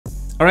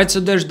Alright,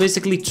 so there's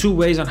basically two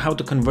ways on how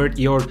to convert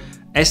your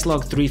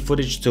SLOG3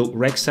 footage to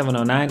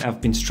REC.709. I've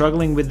been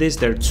struggling with this.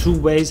 There are two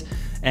ways,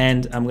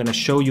 and I'm gonna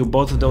show you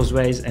both of those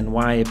ways and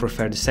why I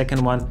prefer the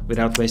second one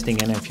without wasting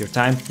any of your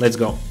time. Let's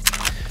go.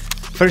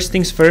 First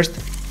things first,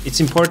 it's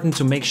important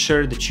to make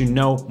sure that you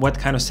know what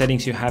kind of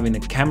settings you have in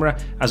the camera,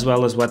 as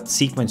well as what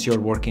sequence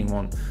you're working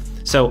on.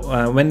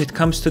 So when it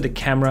comes to the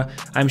camera,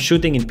 I'm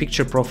shooting in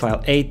picture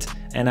profile 8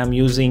 and I'm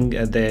using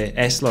the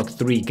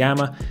SLOG3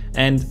 gamma,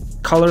 and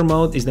color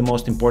mode is the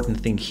most important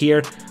thing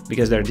here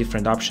because there are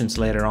different options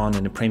later on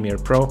in the Premiere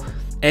Pro.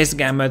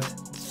 S-Gamma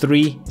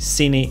 3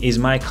 Cine is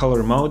my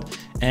color mode,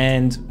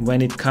 and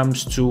when it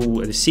comes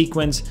to the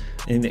sequence,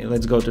 and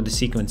let's go to the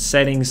sequence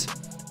settings,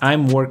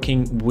 I'm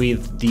working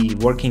with the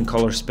working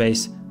color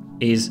space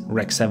is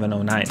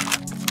REC.709.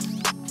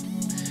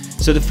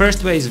 So the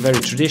first way is a very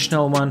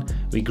traditional one.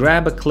 We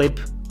grab a clip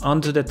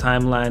onto the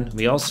timeline.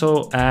 We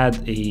also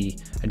add a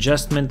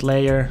adjustment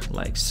layer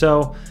like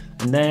so.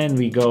 And then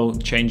we go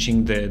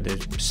changing the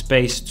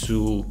space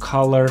to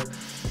color.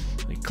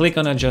 We click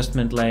on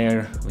adjustment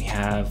layer. We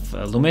have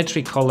a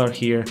lumetri color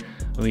here.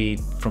 We,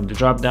 from the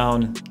drop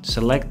down,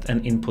 select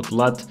an input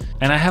LUT.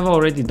 And I have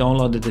already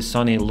downloaded the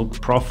Sony look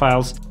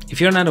profiles. If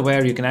you're not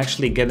aware, you can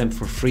actually get them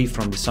for free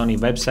from the Sony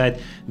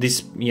website.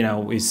 This,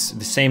 is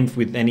the same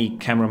with any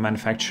camera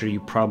manufacturer. You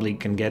probably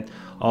can get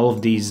all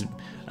of these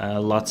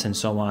LUTs and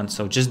so on.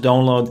 So just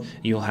download,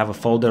 you'll have a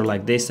folder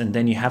like this, and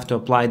then you have to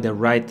apply the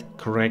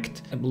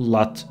correct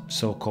LUT,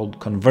 so-called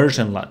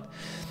conversion LUT.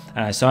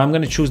 So I'm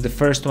going to choose the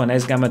first one,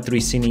 S-Gamma 3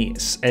 Cine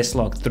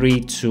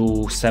SLOG3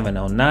 to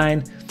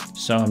 709.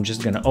 So I'm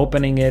just going to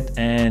opening it,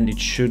 and it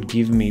should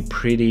give me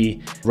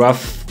pretty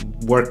rough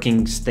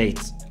working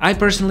states. I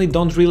personally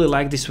don't really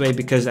like this way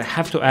because I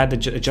have to add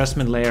the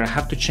adjustment layer, I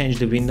have to change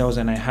the windows,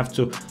 and I have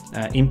to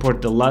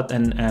import the LUT,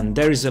 and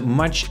there is a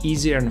much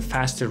easier and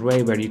faster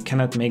way where you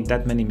cannot make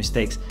that many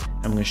mistakes.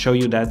 I'm going to show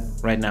you that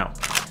right now.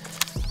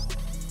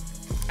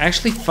 I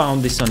actually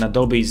found this on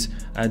Adobe's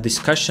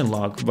discussion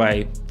log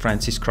by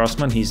Francis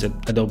Crossman. He's an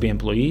Adobe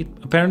employee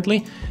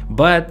apparently,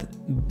 but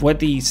what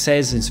he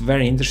says is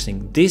very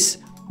interesting. This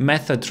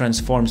method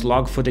transforms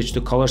log footage to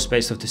color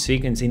space of the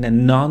sequence in a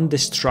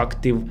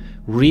non-destructive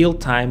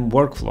real-time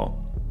workflow,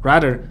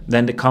 rather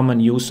than the common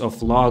use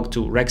of log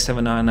to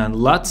REC.709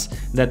 LUTs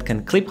that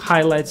can clip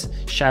highlights,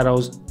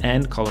 shadows,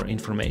 and color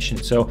information.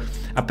 So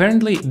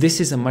apparently this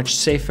is a much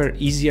safer,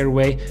 easier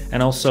way,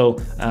 and also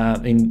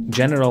in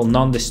general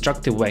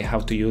non-destructive way how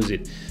to use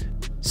it.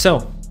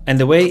 So, and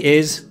the way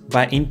is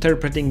by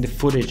interpreting the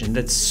footage, and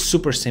that's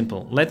super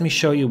simple. Let me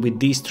show you with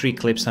these three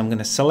clips. I'm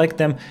gonna select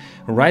them,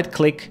 right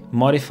click,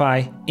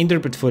 modify,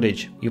 interpret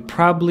footage. You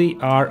probably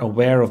are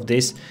aware of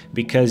this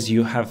because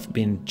you have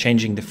been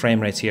changing the frame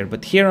rates here,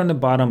 but here on the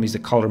bottom is the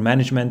color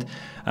management.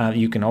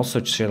 You can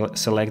also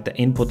select the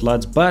input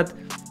LUTs, but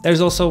there's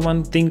also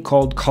one thing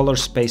called color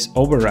space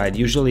override.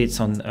 Usually it's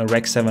on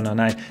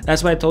REC.709.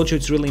 That's why I told you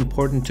it's really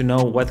important to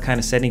know what kind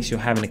of settings you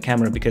have in the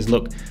camera, because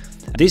look,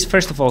 this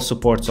first of all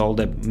supports all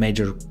the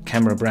major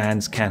camera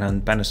brands,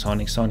 Canon,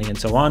 Panasonic, Sony, and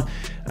so on.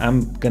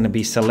 I'm gonna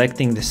be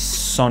selecting the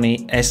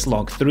Sony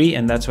SLOG3,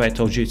 and that's why I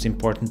told you it's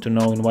important to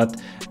know in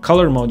what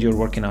color mode you're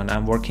working on.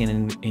 I'm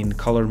working in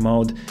color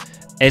mode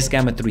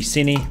S-Gamma 3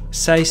 Cine,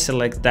 so I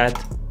select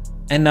that,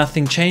 and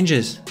nothing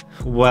changes.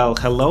 Well,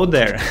 hello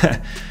there.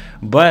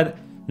 But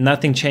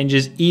nothing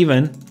changes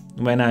even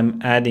when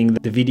I'm adding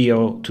the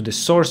video to the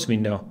source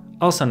window.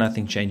 Also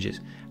nothing changes.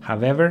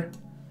 However,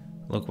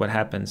 look what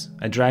happens.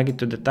 I drag it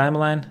to the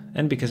timeline,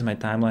 and because my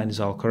timeline is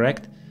all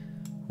correct,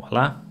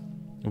 voila,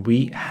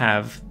 we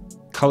have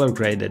color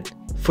graded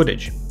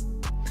footage.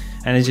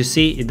 And as you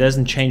see, it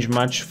doesn't change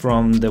much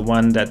from the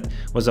one that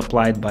was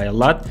applied by a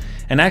LUT.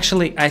 And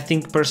actually, I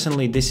think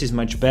personally this is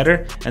much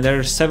better, and there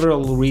are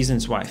several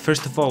reasons why.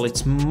 First of all,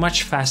 it's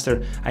much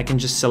faster. I can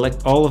just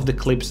select all of the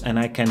clips and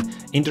I can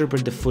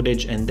interpret the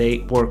footage and they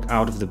work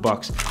out of the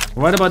box.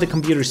 What about the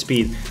computer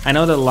speed? I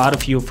know that a lot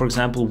of you, for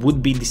example,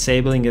 would be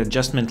disabling an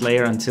adjustment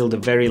layer until the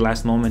very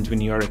last moment when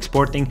you are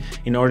exporting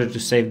in order to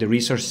save the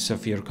resources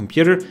of your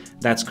computer.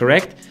 That's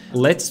correct.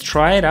 Let's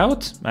try it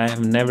out. I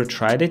have never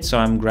tried it, so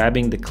I'm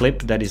grabbing the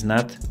clip that is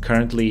not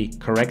currently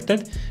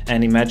corrected,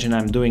 and imagine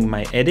I'm doing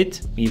my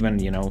edit,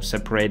 even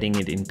separating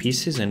it in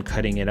pieces and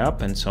cutting it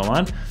up and so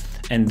on.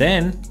 And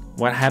then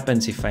what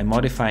happens if I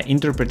modify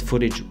interpret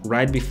footage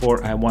right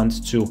before I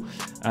want to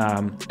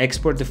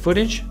export the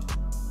footage?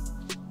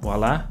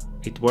 Voila,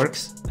 it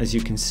works. As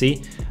you can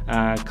see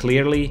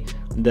clearly,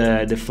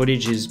 the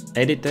footage is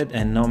edited,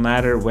 and no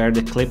matter where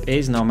the clip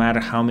is, no matter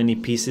how many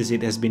pieces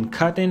it has been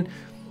cut in,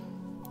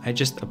 I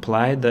just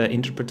apply the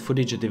interpret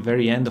footage at the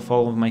very end of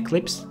all of my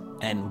clips,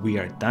 and we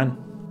are done.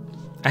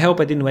 I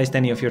hope I didn't waste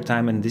any of your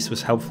time and this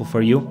was helpful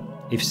for you.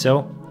 If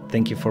so,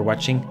 thank you for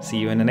watching. See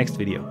you in the next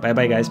video. Bye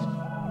bye guys.